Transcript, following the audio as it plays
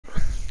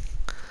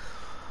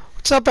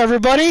What's up,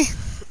 everybody?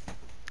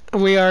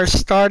 We are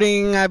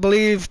starting, I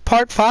believe,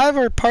 part 5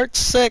 or part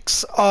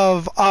 6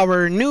 of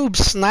our Noob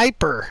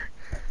Sniper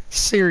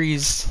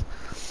series.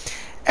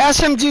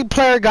 SMG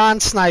player gone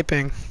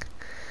sniping.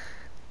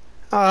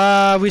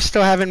 We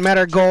still haven't met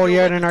our goal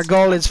yet, and our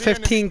goal is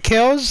 15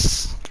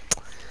 kills.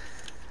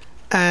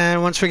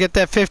 And once we get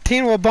that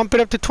 15, we'll bump it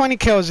up to 20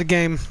 kills a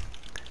game.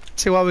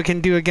 See what we can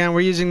do again.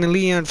 We're using the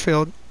Leon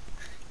field.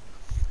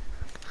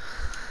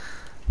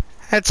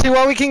 Let's see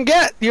what we can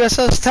get.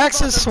 USS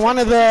Texas, one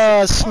of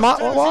the small,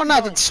 well,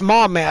 not a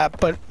small map,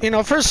 but, you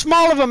know, for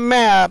small of a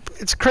map,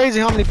 it's crazy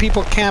how many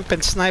people camp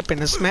and snipe in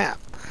this map.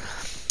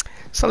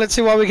 So let's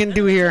see what we can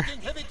do here.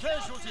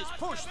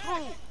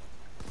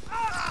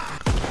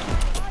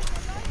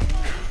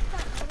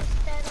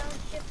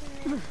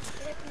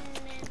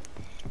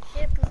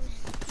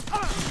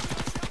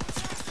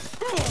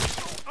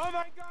 Oh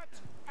my God!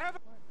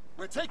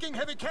 We're taking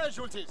heavy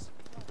casualties.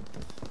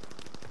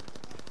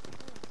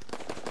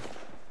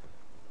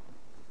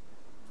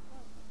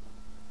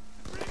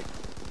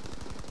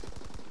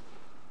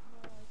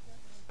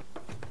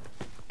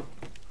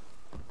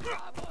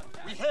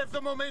 We have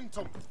the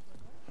momentum.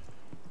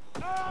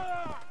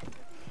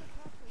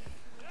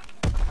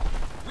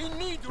 We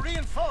need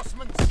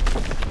reinforcements.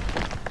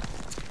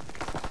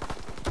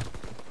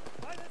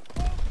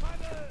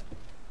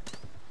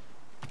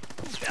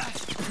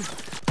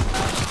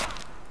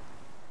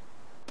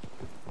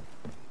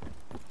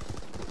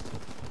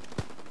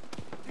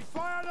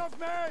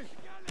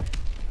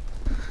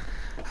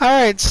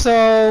 Alright,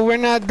 so we're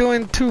not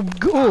doing too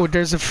good. Oh,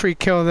 there's a free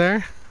kill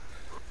there.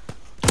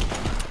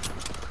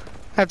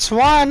 That's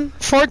one.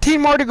 14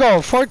 more to go.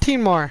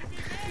 14 more.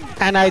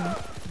 And I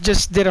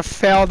just did a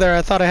fail there.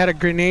 I thought I had a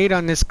grenade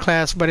on this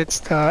class, but it's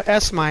the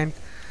S-mine.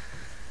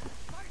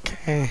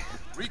 Okay.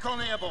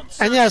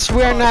 And yes,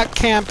 we are not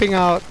camping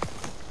out.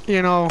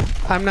 You know,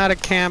 I'm not a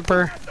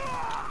camper.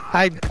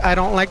 I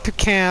don't like to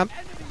camp.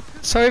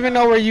 So even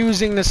though we're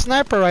using the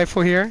sniper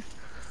rifle here,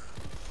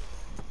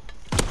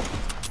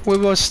 we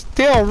will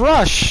still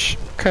rush,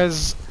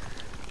 because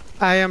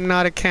I am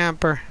not a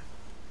camper.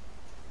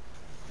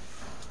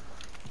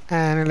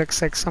 And it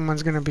looks like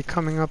someone's gonna be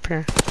coming up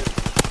here.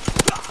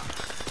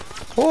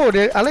 Oh,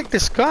 I like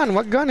this gun.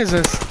 What gun is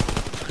this?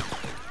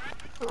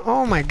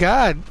 Oh my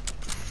God.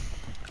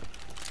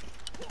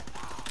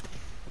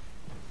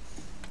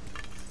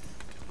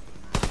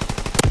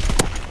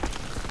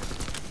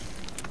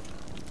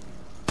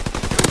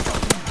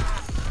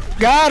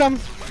 Got him.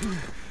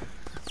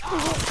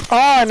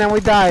 Oh, and then we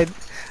died.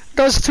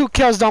 Those 2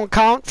 kills don't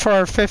count for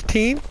our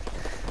 15.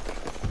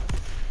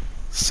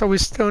 So we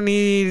still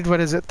need, what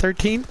is it,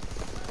 13?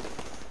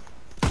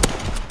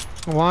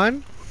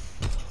 1,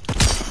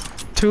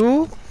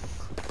 2.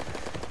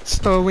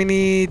 So we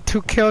need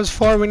 2 kills,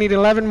 4. We need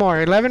 11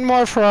 more. 11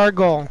 more for our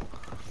goal.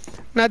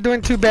 Not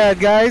doing too bad,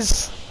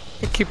 guys.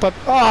 We keep up.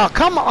 Oh,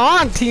 come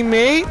on,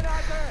 teammate.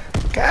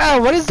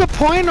 God, what is the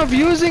point of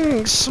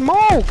using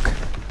smoke?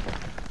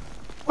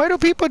 Why do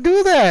people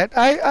do that?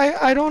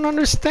 I don't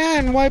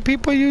understand why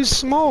people use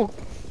smoke.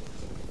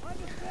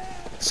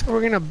 So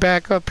we're gonna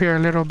back up here a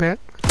little bit.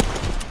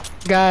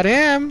 Got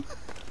him.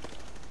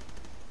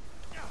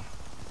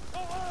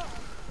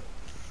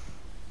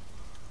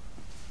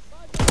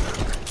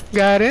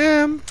 Got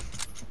him.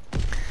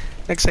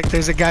 Looks like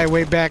there's a guy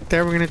way back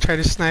there. We're gonna try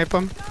to snipe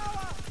him.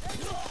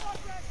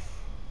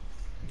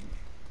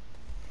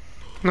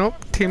 Nope,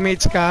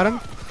 teammates got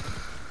him.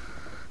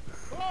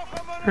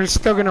 We're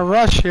still gonna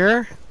rush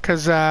here,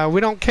 cause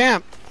we don't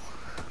camp,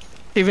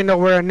 even though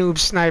we're a noob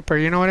sniper.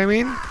 You know what I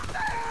mean?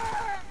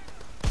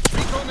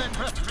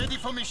 Ready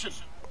for mission.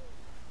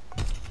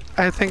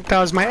 I think that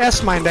was my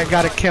S-mine that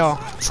got a kill.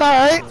 It's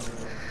alright.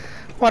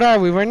 What are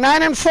we? We're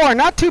 9 and 4.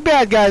 Not too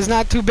bad, guys.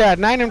 Not too bad.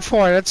 9 and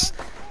 4. That's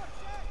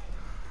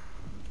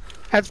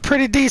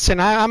pretty decent.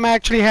 I'm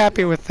actually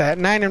happy with that.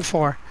 9 and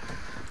 4.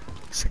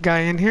 There's a guy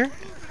in here.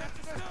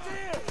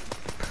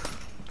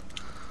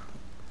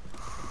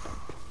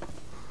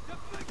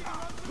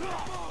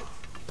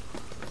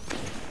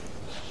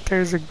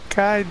 There's a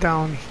guy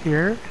down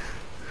here.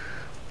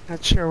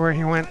 Not sure where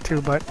he went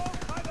to, but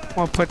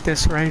we'll put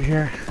this right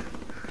here.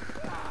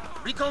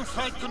 Recon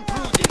flight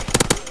concluded.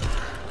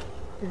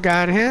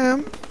 Got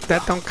him.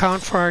 That don't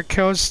count for our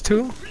kills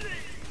too.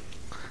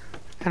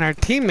 And our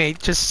teammate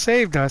just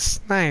saved us.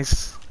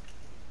 Nice.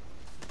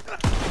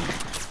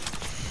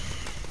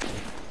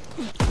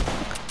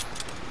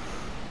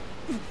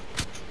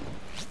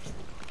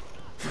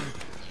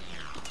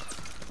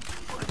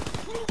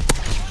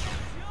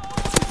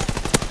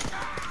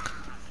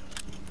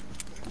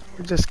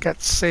 We just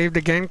got saved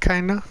again,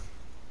 kinda.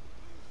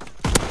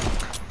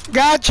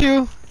 Got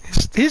you.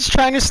 He's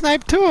trying to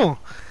snipe too.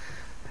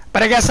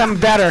 But I guess I'm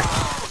better.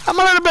 I'm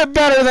a little bit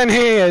better than he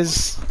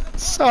is.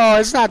 So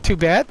it's not too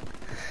bad.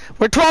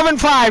 We're 12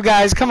 and 5,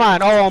 guys. Come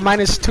on. Oh,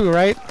 -2,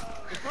 right?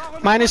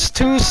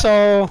 -2,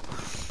 so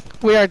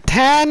we are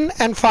 10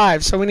 and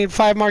 5. So we need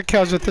 5 more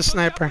kills with the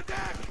sniper.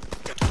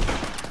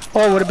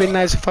 Oh, it would have been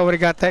nice if I would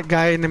have got that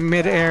guy in the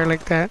mid-air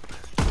like that.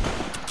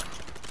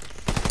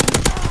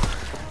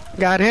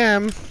 Got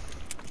him.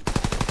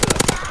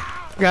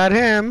 Got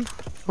him.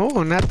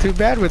 Oh, not too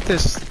bad with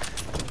this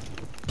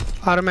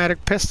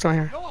automatic pistol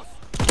here.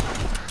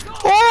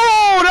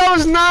 Oh, that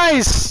was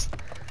nice.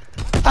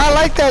 I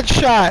like that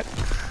shot.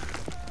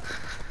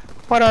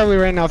 What are we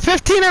right now?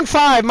 15 and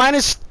 5,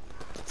 minus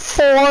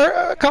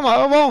 4. Come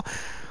on, well,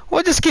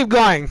 we'll just keep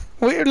going.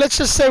 Let's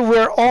just say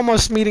we're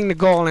almost meeting the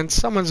goal, and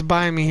someone's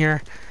buying me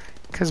here,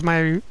 because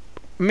my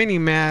mini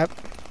map.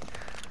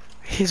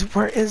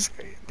 Where is?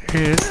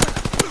 There he is.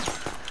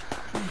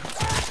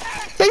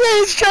 Look at,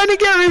 he's trying to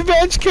get a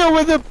revenge kill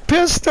with a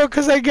pistol,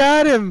 because I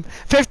got him.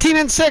 15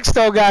 and 6,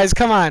 though, guys.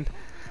 Come on.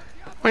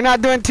 We're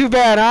not doing too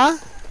bad, huh?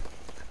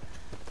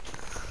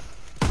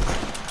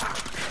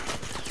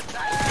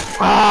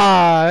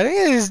 Ah,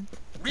 he's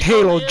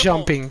halo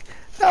jumping.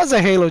 That was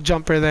a halo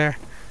jumper there.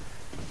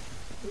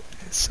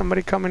 Is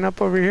somebody coming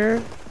up over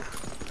here?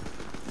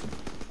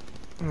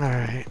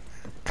 Alright,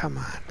 come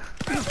on.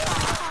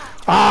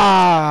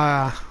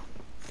 Ah!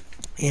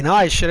 You know,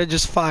 I should have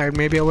just fired.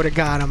 Maybe I would have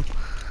got him.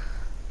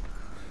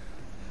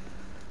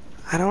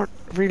 I don't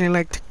really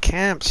like to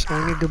camp, so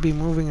I need to be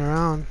moving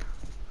around.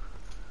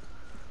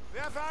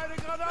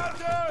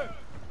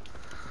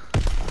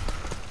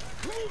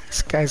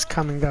 This guy's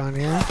coming down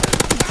here.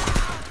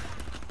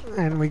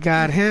 And we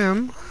got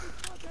him.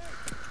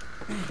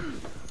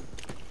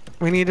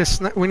 We need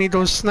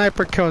those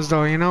sniper kills,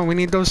 though, you know? We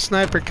need those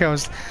sniper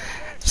kills.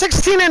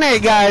 16 and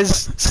 8,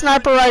 guys.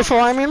 Sniper rifle.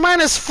 I mean,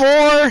 minus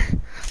 4.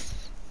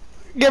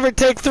 Give or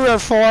take 3 or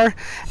 4. And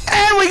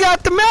we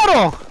got the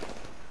medal.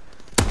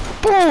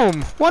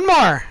 Boom. One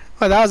more.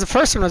 Oh, that was the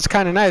first one was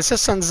kind of nice.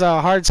 This one's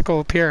hard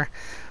scope here.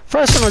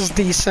 First one was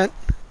decent.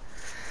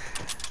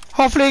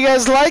 Hopefully you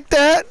guys like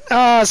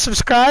that.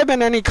 Subscribe,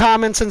 and any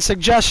comments and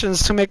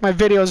suggestions to make my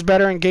videos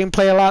better and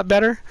gameplay a lot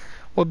better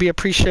will be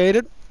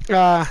appreciated.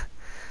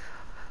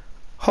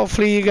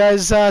 Hopefully you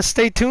guys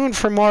stay tuned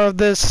for more of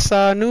this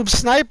Noob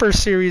Sniper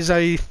series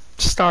I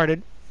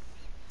started.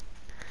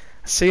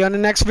 See you on the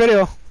next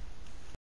video.